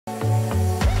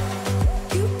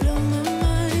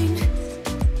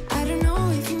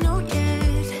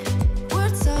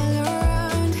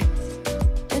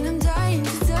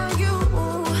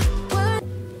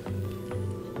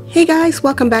Hey guys,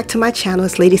 welcome back to my channel.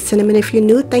 It's Lady Cinnamon. If you're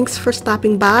new, thanks for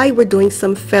stopping by. We're doing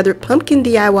some feathered pumpkin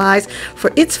DIYs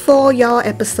for It's Fall, y'all,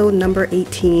 episode number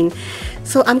 18.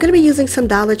 So I'm going to be using some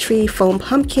Dollar Tree foam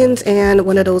pumpkins and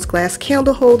one of those glass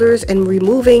candle holders and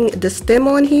removing the stem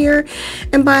on here.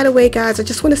 And by the way, guys, I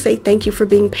just want to say thank you for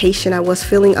being patient. I was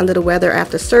feeling under the weather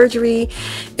after surgery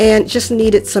and just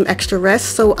needed some extra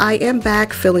rest. So I am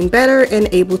back feeling better and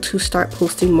able to start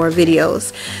posting more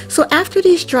videos. So after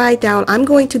these dry down, I'm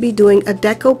going to be doing a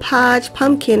decoupage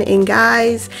pumpkin. And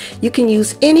guys, you can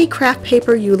use any craft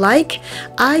paper you like.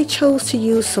 I chose to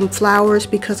use some flowers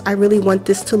because I really want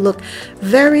this to look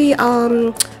very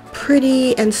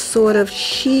pretty and sort of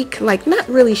chic, like not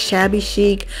really shabby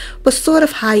chic, but sort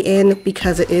of high-end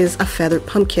because it is a feathered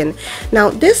pumpkin.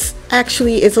 Now this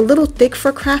actually is a little thick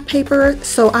for craft paper,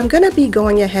 so I'm gonna be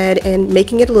going ahead and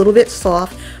making it a little bit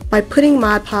soft by putting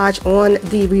Mod Podge on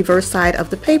the reverse side of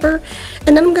the paper,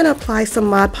 and then I'm gonna apply some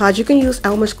Mod Podge. You can use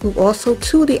Elmer's glue also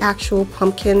to the actual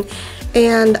pumpkin.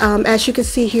 And as you can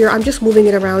see here, I'm just moving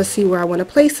it around to see where I want to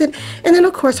place it. And then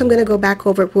of course I'm going to go back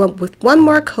over it with one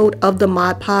more coat of the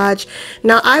Mod Podge.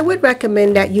 Now I would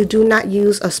recommend that you do not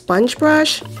use a sponge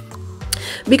brush,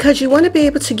 because you want to be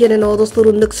able to get in all those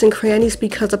little nooks and crannies,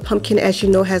 because a pumpkin, as you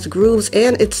know, has grooves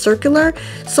and it's circular.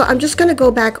 So I'm just going to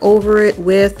go back over it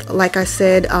with, like I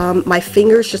said, my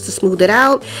fingers just to smooth it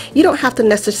out. You don't have to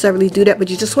necessarily do that, but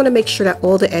you just want to make sure that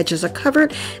all the edges are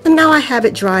covered. And now I have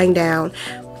it drying down.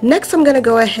 Next, I'm going to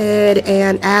go ahead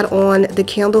and add on the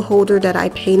candle holder that I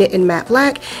painted in matte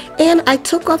black, and I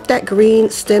took off that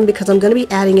green stem because I'm going to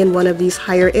be adding in one of these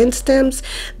higher end stems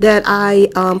that I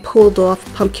pulled off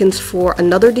pumpkins for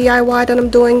another DIY that I'm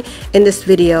doing in this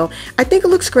video. I think it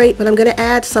looks great, but I'm going to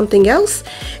add something else,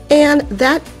 and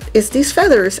that is these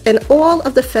feathers. And all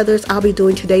of the feathers I'll be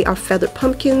doing today are feathered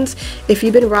pumpkins. If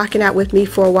you've been rocking out with me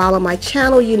for a while on my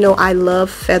channel, you know I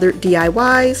love feathered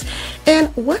DIYs. And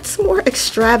what's more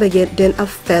extravagant than a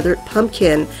feathered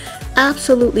pumpkin?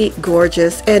 Absolutely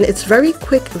gorgeous, and it's very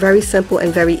quick, very simple,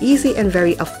 and very easy, and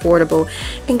very affordable.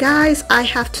 And guys, I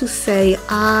have to say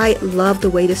I love the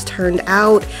way this turned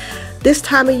out. This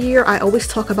time of year, I always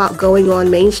talk about going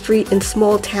on Main Street in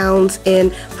small towns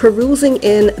and perusing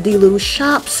in the little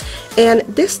shops. And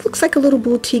this looks like a little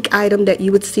boutique item that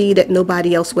you would see that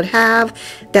nobody else would have.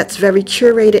 That's very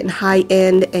curated and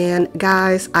high-end. And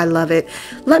guys, I love it.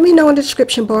 Let me know in the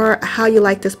description bar how you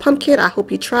like this pumpkin. I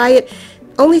hope you try it.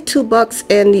 Only $2,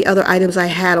 and the other items I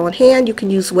had on hand, you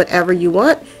can use whatever you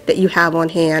want that you have on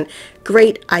hand.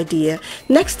 Great idea.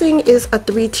 Next thing is a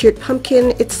 3-tiered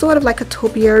pumpkin. It's sort of like a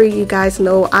topiary. You guys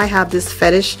know I have this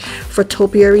fetish for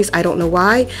topiaries. I don't know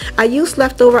why. I used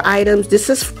leftover items. This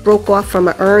is broke off from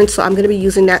an urn, so I'm going to be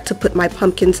using that to put my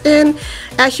pumpkins in.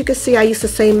 As you can see, I used the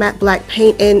same matte black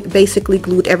paint and basically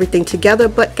glued everything together.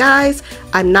 But guys,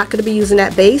 I'm not going to be using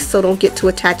that base, so don't get too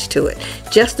attached to it.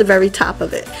 Just the very top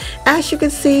of it. As you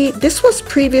can see, this was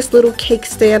previous little cake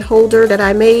stand holder that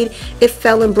I made. It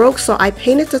fell and broke, so I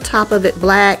painted the top of it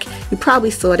black. You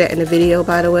probably saw that in the video,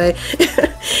 by the way.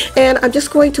 And I'm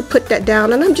just going to put that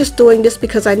down, and I'm just doing this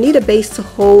because I need a base to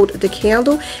hold the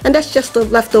candle, and that's just the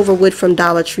leftover wood from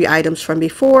Dollar Tree items from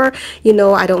before. You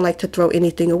know I don't like to throw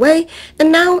anything away.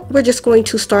 And now we're just going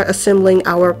to start assembling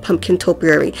our pumpkin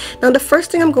topiary. Now the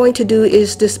first thing I'm going to do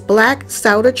is this black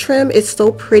solder trim. It's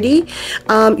so pretty.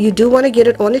 You do want to get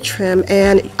it on the trim,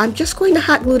 and I'm just going to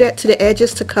hot glue that to the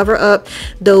edges to cover up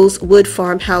those wood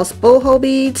farmhouse boho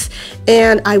beads.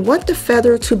 And I want the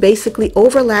feather to basically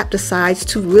overlap the sides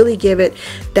to really give it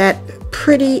that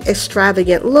pretty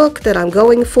extravagant look that I'm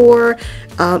going for.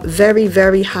 Very,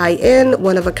 very high-end,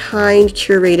 one-of-a-kind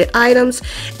curated items,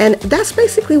 and that's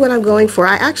basically what I'm going for.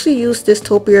 I actually used this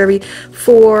topiary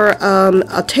for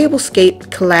a tablescape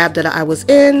collab that I was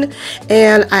in,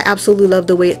 and I absolutely love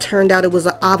the way it turned out. It was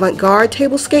an avant-garde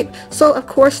tablescape, so of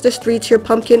course this 3-tier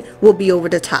pumpkin will be over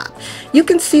the top. You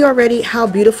can see already how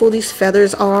beautiful these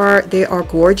feathers are. They are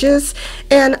gorgeous,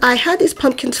 and I had these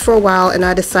pumpkins for a while, and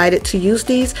I decided to use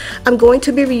these. I'm going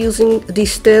to be reusing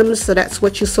these stems, so that's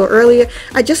what you saw earlier.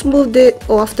 I just moved it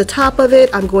off the top of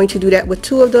it. I'm going to do that with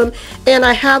 2 of them, and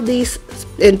I have these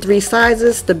in 3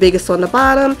 sizes, the biggest on the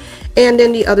bottom and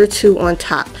then the other 2 on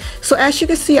top. So as you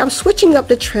can see, I'm switching up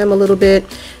the trim a little bit.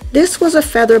 This was a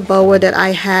feather boa that I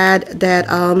had that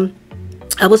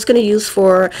I was going to use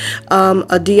for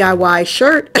a DIY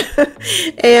shirt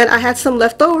and I had some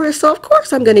left over, so of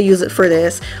course I'm going to use it for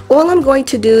this. All I'm going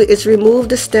to do is remove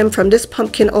the stem from this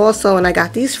pumpkin also, and I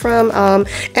got these from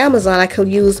Amazon. I could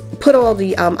put all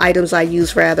the items I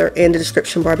use rather in the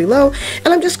description bar below, and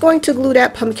I'm just going to glue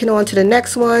that pumpkin on to the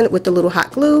next one with the little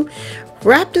hot glue.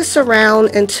 Wrap this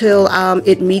around until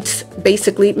it meets,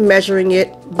 basically measuring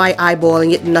it by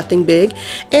eyeballing it, nothing big.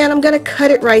 And I'm going to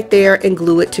cut it right there and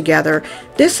glue it together.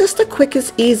 This is the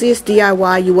quickest, easiest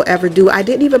DIY you will ever do. I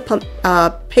didn't even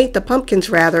paint the pumpkins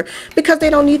rather, because they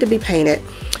don't need to be painted.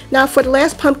 Now for the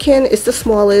last pumpkin, it's the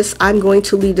smallest. I'm going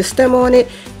to leave the stem on it.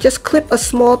 Just clip a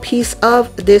small piece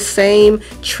of this same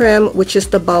trim, which is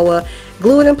the boa,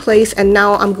 glue it in place, and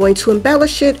now I'm going to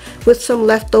embellish it with some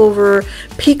leftover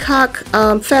peacock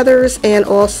feathers and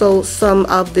also some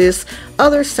of this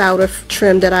other Souder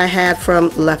trim that I had from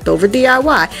leftover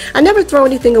DIY. I never throw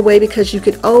anything away because you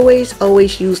could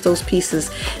always use those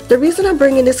pieces. The reason I'm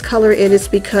bringing this color in is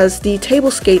because the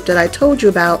tablescape that I told you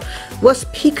about was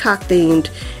peacock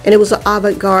themed, and it was an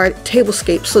avant-garde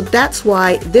tablescape, so that's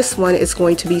why this one is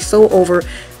going to be so over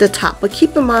the top. But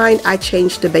keep in mind, I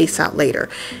changed the base out later.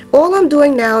 All I'm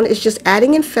doing now is just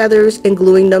adding in feathers and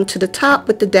gluing them to the top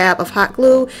with the dab of hot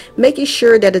glue, making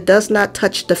sure that it does not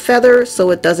touch the feather so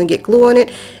it doesn't get glue on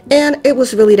it. And it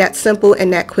was really that simple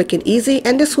and that quick and easy.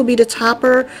 And this will be the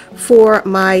topper for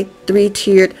my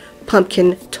 3-tiered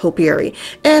pumpkin topiary,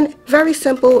 and very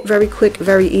simple, very quick,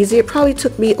 very easy. It probably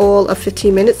took me all of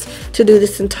 15 minutes to do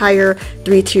this entire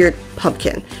 3-tiered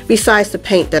pumpkin, besides the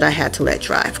paint that I had to let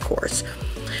dry, of course.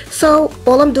 So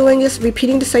all I'm doing is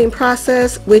repeating the same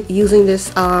process with using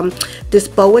this this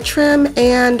boa trim,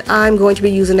 and I'm going to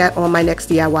be using that on my next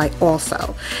DIY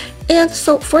also. And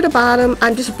so for the bottom,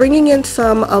 I'm just bringing in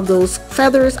some of those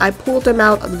feathers. I pulled them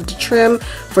out of the trim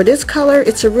for this color.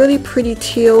 It's a really pretty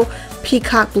teal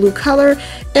peacock blue color,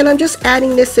 and I'm just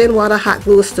adding this in while the hot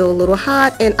glue is still a little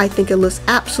hot, and I think it looks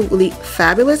absolutely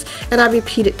fabulous, and I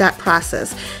repeated that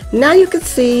process. Now you can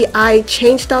see I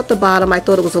changed out the bottom. I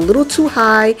thought it was a little too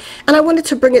high, and I wanted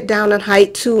to bring it down in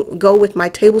height to go with my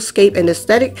tablescape and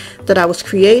aesthetic that I was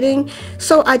creating,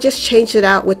 so I just changed it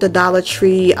out with the Dollar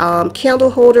Tree candle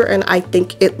holder, and I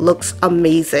think it looks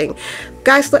amazing.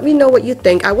 Guys, let me know what you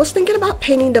think. I was thinking about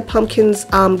painting the pumpkins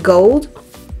gold,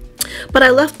 but I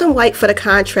left them white for the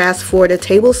contrast for the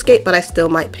tablescape, but I still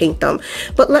might paint them.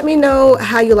 But let me know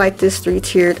how you like this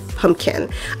 3-tiered pumpkin.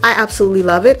 I absolutely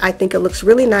love it. I think it looks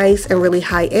really nice and really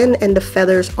high end, and the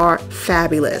feathers are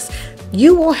fabulous.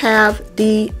 You will have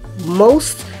the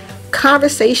most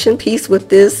conversation piece with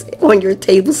this on your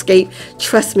tablescape,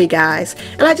 trust me guys.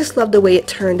 And I just love the way it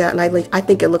turned out, and I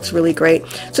think it looks really great.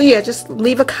 So yeah, just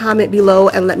leave a comment below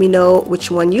and let me know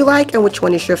which one you like and which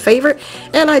one is your favorite.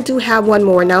 And I do have one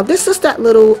more. Now this is that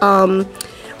little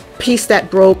piece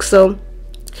that broke, so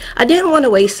I didn't want to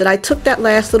waste it. I took that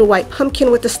last little white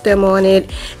pumpkin with the stem on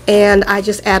it, and I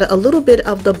just added a little bit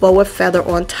of the boa feather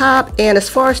on top. And as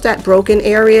far as that broken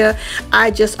area, I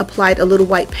just applied a little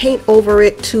white paint over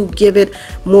it to give it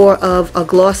more of a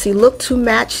glossy look to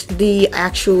match the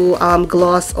actual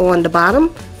gloss on the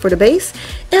bottom for the base.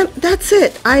 And that's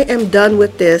it. I am done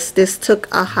with this. This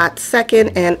took a hot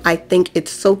second, and I think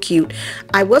it's so cute.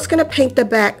 I was gonna paint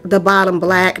the bottom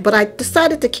black, but I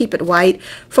decided to keep it white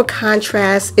for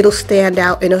contrast. It'll stand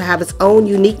out and it'll have its own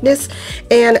uniqueness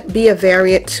and be a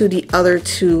variant to the other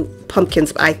two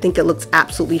pumpkins. I think it looks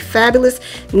absolutely fabulous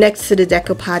next to the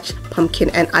decoupage pumpkin,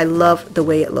 and I love the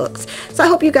way it looks. So I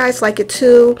hope you guys like it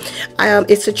too.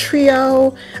 It's a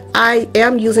trio. I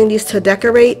am using these to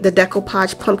decorate. The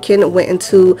decoupage pumpkin went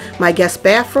into my guest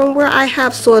bathroom, where I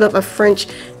have sort of a French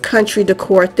country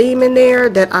decor theme in there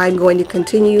that I'm going to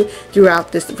continue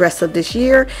throughout the rest of this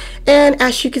year. And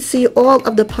as you can see, all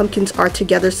of the pumpkins are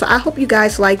together. So I hope you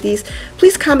guys like these.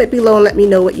 Please comment below and let me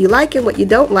know what you like and what you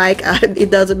don't like.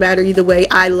 It doesn't matter either way.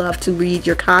 I love to read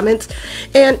your comments.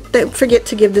 And don't forget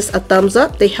to give this a thumbs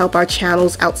up. They help our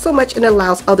channels out so much, and it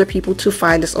allows other people to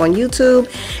find us on YouTube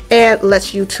and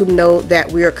lets YouTube know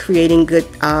that we are creating good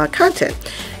content.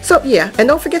 So yeah, and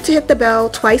don't forget to hit the bell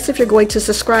twice if you're going to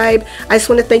subscribe. I just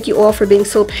want to thank you all for being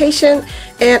so patient,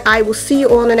 and I will see you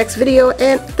all in the next video,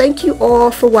 and thank you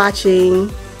all for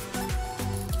watching.